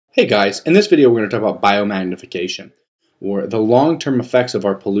Hey guys, in this video we're going to talk about biomagnification, or the long-term effects of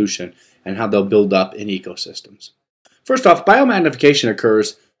our pollution and how they'll build up in ecosystems. First off, biomagnification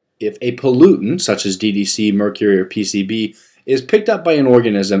occurs if a pollutant, such as DDC, mercury, or PCB, is picked up by an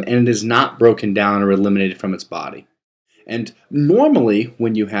organism and it is not broken down or eliminated from its body. And normally,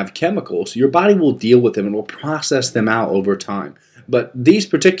 when you have chemicals, your body will deal with them and will process them out over time. But these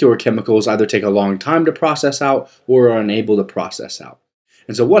particular chemicals either take a long time to process out or are unable to process out.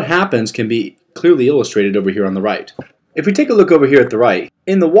 And so what happens can be clearly illustrated over here on the right. If we take a look over here at the right,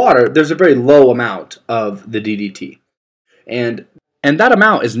 in the water there's a very low amount of the DDT. And that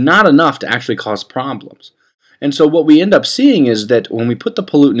amount is not enough to actually cause problems. And so what we end up seeing is that when we put the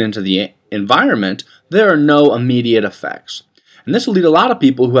pollutant into the environment, there are no immediate effects. And this will lead a lot of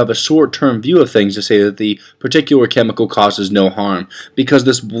people who have a short-term view of things to say that the particular chemical causes no harm because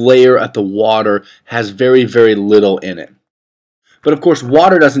this layer at the water has very, very little in it. But of course,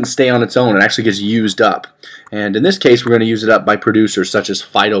 water doesn't stay on its own. It actually gets used up. And in this case, we're going to use it up by producers such as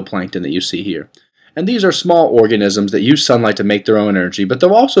phytoplankton that you see here. And these are small organisms that use sunlight to make their own energy, but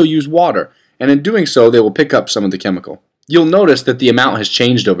they'll also use water. And in doing so, they will pick up some of the chemical. You'll notice that the amount has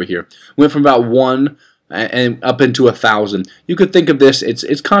changed over here. Went from about 1 and up into 1,000. You could think of this,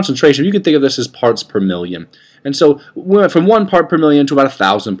 it's concentration, you could think of this as parts per million. And so we went from 1 part per million to about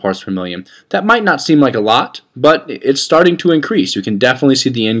 1,000 parts per million. That might not seem like a lot, but it's starting to increase. You can definitely see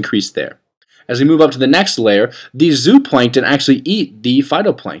the increase there. As we move up to the next layer, these zooplankton actually eat the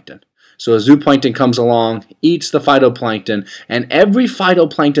phytoplankton. So a zooplankton comes along, eats the phytoplankton, and every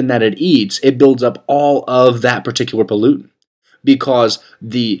phytoplankton that it eats, it builds up all of that particular pollutant. Because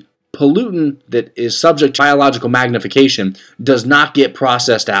the pollutant that is subject to biological magnification does not get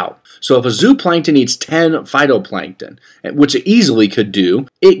processed out. So if a zooplankton eats 10 phytoplankton, which it easily could do,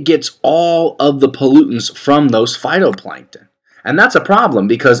 it gets all of the pollutants from those phytoplankton. And that's a problem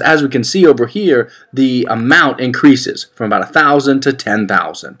because as we can see over here, the amount increases from about 1,000 to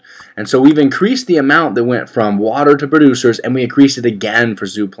 10,000. And so we've increased the amount that went from water to producers, and we increased it again for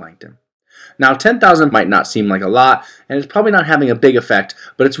zooplankton. Now 10,000 might not seem like a lot, and it's probably not having a big effect,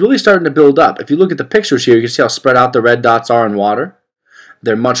 but it's really starting to build up. If you look at the pictures here, you can see how spread out the red dots are in water.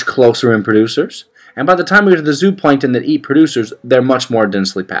 They're much closer in producers. And by the time we get to the zooplankton that eat producers, they're much more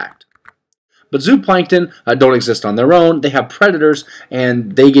densely packed. But zooplankton don't exist on their own. They have predators,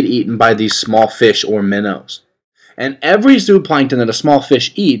 and they get eaten by these small fish or minnows. And every zooplankton that a small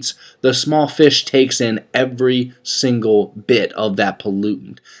fish eats, the small fish takes in every single bit of that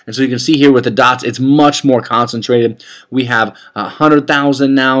pollutant. And so you can see here with the dots, it's much more concentrated. We have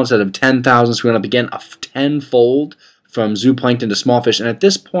 100,000 now instead of 10,000, so we're going to begin a tenfold from zooplankton to small fish. And at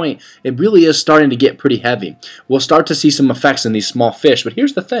this point, it really is starting to get pretty heavy. We'll start to see some effects in these small fish, but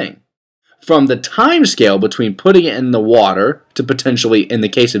here's the thing. From the time scale between putting it in the water to potentially, in the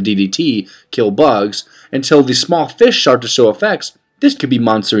case of DDT, kill bugs, until the small fish start to show effects, this could be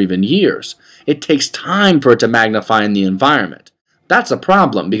months or even years. It takes time for it to magnify in the environment. That's a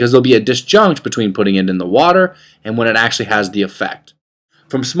problem because there'll be a disjunct between putting it in the water and when it actually has the effect.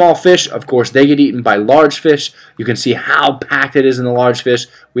 From small fish, of course, they get eaten by large fish. You can see how packed it is in the large fish.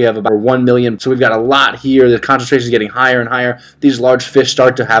 We have about 1 million, so we've got a lot here. The concentration is getting higher and higher. These large fish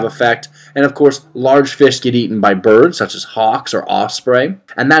start to have effect. And of course, large fish get eaten by birds, such as hawks or osprey.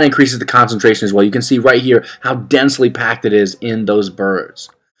 And that increases the concentration as well. You can see right here how densely packed it is in those birds.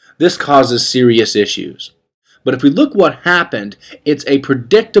 This causes serious issues. But if we look what happened, it's a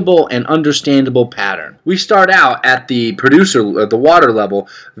predictable and understandable pattern. We start out at the the water level,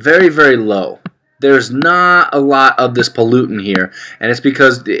 very, very low. There's not a lot of this pollutant here, and it's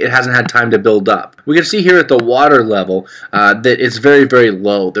because it hasn't had time to build up. We can see here at the water level that it's very, very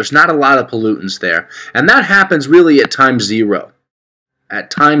low. There's not a lot of pollutants there, and that happens really at time 0. At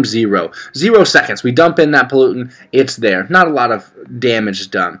time 0. 0 seconds. We dump in that pollutant, it's there. Not a lot of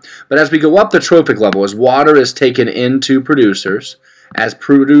damage done. But as we go up the trophic level, as water is taken into producers, as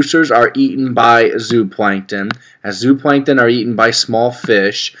producers are eaten by zooplankton, as zooplankton are eaten by small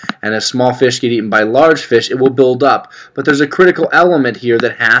fish, and as small fish get eaten by large fish, it will build up. But there's a critical element here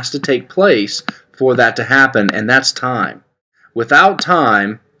that has to take place for that to happen, and that's time. Without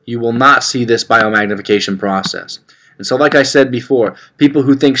time, you will not see this biomagnification process. And so like I said before, people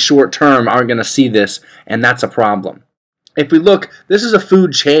who think short term aren't going to see this, and that's a problem. If we look, this is a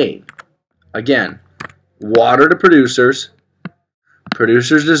food chain. Again, water to producers,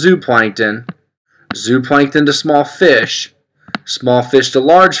 producers to zooplankton, zooplankton to small fish to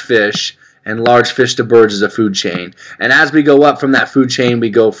large fish, and large fish to birds is a food chain. And as we go up from that food chain, we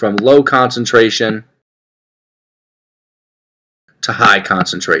go from low concentration to high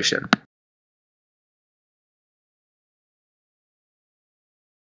concentration.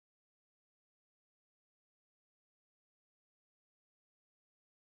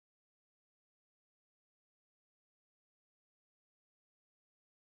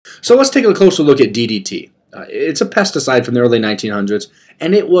 So let's take a closer look at DDT. It's a pesticide from the early 1900s,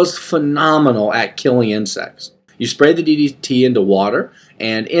 and it was phenomenal at killing insects. You spray the DDT into water,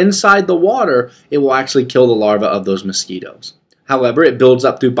 and inside the water, it will actually kill the larvae of those mosquitoes. However, it builds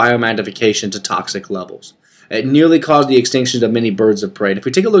up through biomagnification to toxic levels. It nearly caused the extinction of many birds of prey. And if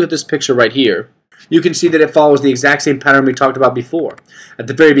we take a look at this picture right here, you can see that it follows the exact same pattern we talked about before. At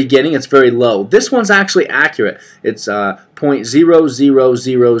the very beginning, it's very low. This one's actually accurate. It's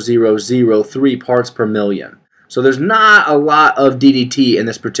 0.000003 parts per million. So there's not a lot of DDT in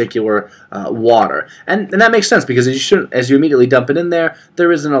this particular water. And that makes sense because as you immediately dump it in there,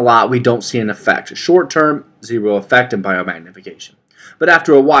 there isn't a lot. We don't see an effect. Short term, zero effect in biomagnification. But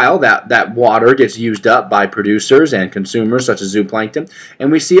after a while, that water gets used up by producers and consumers such as zooplankton,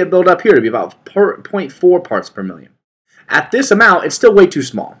 and we see it build up here to be about 0.4 parts per million. At this amount, it's still way too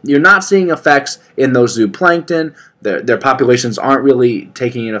small. You're not seeing effects in those zooplankton. Their populations aren't really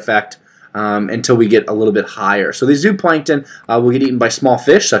taking an effect until we get a little bit higher. So these zooplankton will get eaten by small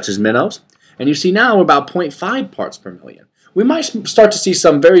fish such as minnows, and you see now we're about 0.5 parts per million. We might start to see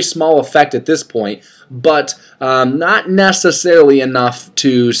some very small effect at this point, but not necessarily enough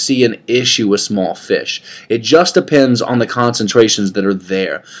to see an issue with small fish. It just depends on the concentrations that are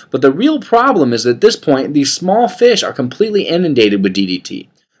there. But the real problem is that at this point, these small fish are completely inundated with DDT.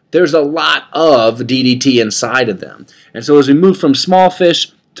 There's a lot of DDT inside of them. And so as we move from small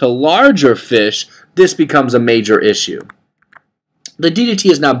fish to larger fish, this becomes a major issue. The DDT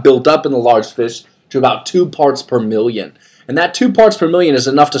is now built up in the large fish to about 2 parts per million. And that 2 parts per million is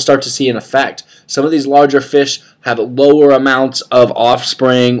enough to start to see an effect. Some of these larger fish have lower amounts of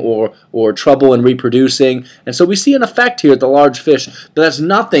offspring or trouble in reproducing. And so we see an effect here at the large fish, but that's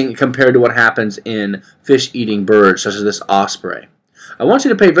nothing compared to what happens in fish-eating birds, such as this osprey. I want you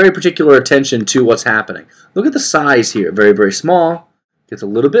to pay very particular attention to what's happening. Look at the size here. Very, very small. Gets a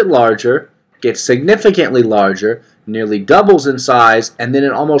little bit larger. Gets significantly larger. Nearly doubles in size. And then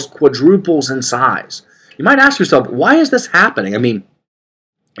it almost quadruples in size. You might ask yourself, why is this happening? I mean,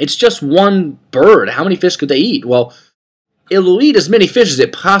 it's just one bird. How many fish could they eat? Well, it'll eat as many fish as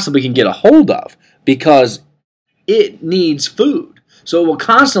it possibly can get a hold of because it needs food. So it will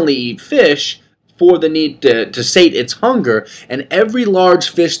constantly eat fish for the need to sate its hunger, and every large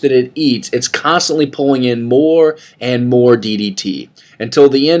fish that it eats, it's constantly pulling in more and more DDT. Until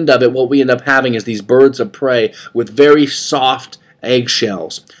the end of it, what we end up having is these birds of prey with very soft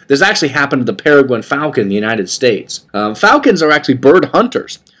eggshells. This actually happened to the peregrine falcon in the United States. Falcons are actually bird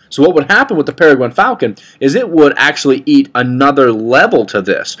hunters. So what would happen with the peregrine falcon is it would actually eat another level to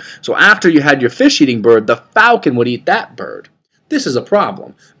this. So after you had your fish-eating bird, the falcon would eat that bird. This is a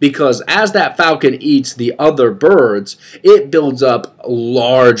problem because as that falcon eats the other birds, it builds up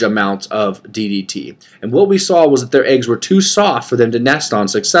large amounts of DDT. And what we saw was that their eggs were too soft for them to nest on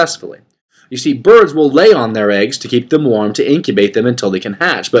successfully. You see, birds will lay on their eggs to keep them warm to incubate them until they can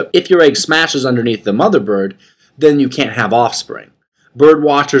hatch. But if your egg smashes underneath the mother bird, then you can't have offspring. Bird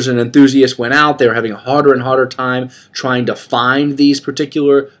watchers and enthusiasts went out. They were having a harder and harder time trying to find these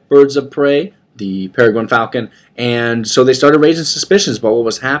particular birds of prey, the peregrine falcon, and so they started raising suspicions about what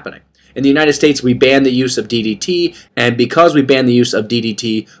was happening. In the United States, we banned the use of DDT, and because we banned the use of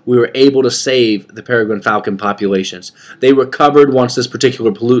DDT, we were able to save the peregrine falcon populations. They recovered once this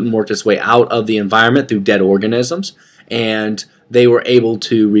particular pollutant worked its way out of the environment through dead organisms, and they were able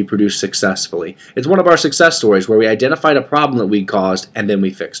to reproduce successfully. It's one of our success stories where we identified a problem that we'd caused, and then we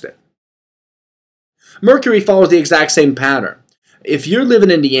fixed it. Mercury follows the exact same pattern. If you live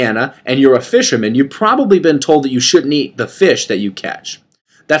in Indiana and you're a fisherman, you've probably been told that you shouldn't eat the fish that you catch.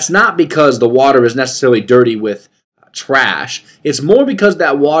 That's not because the water is necessarily dirty with trash. It's more because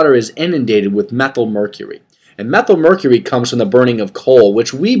that water is inundated with methyl mercury. And methyl mercury comes from the burning of coal,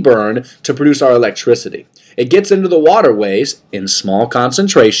 which we burn to produce our electricity. It gets into the waterways in small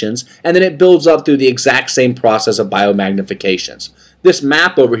concentrations, and then it builds up through the exact same process of biomagnifications. This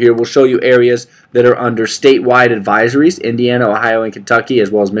map over here will show you areas that are under statewide advisories. Indiana, Ohio, and Kentucky, as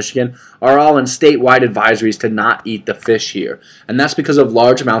well as Michigan, are all in statewide advisories to not eat the fish here. And that's because of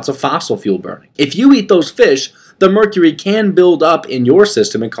large amounts of fossil fuel burning. If you eat those fish, the mercury can build up in your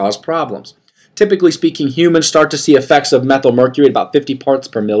system and cause problems. Typically speaking, humans start to see effects of methyl mercury at about 50 parts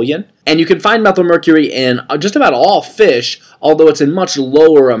per million. And you can find methyl mercury in just about all fish, although it's in much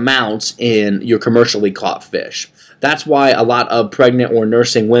lower amounts in your commercially caught fish. That's why a lot of pregnant or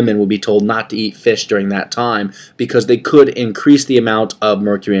nursing women will be told not to eat fish during that time because they could increase the amount of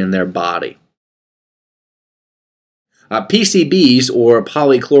mercury in their body. PCBs, or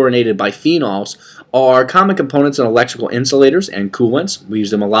polychlorinated biphenyls, are common components in electrical insulators and coolants. We use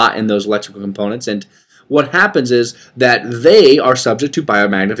them a lot in those electrical components. And what happens is that they are subject to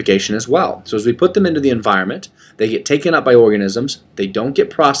biomagnification as well. So as we put them into the environment, they get taken up by organisms, they don't get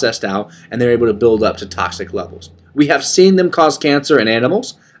processed out, and they're able to build up to toxic levels. We have seen them cause cancer in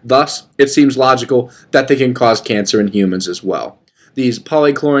animals, thus it seems logical that they can cause cancer in humans as well. These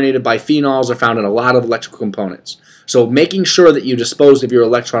polychlorinated biphenyls are found in a lot of electrical components. So making sure that you dispose of your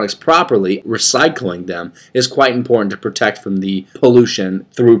electronics properly, recycling them, is quite important to protect from the pollution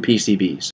through PCBs.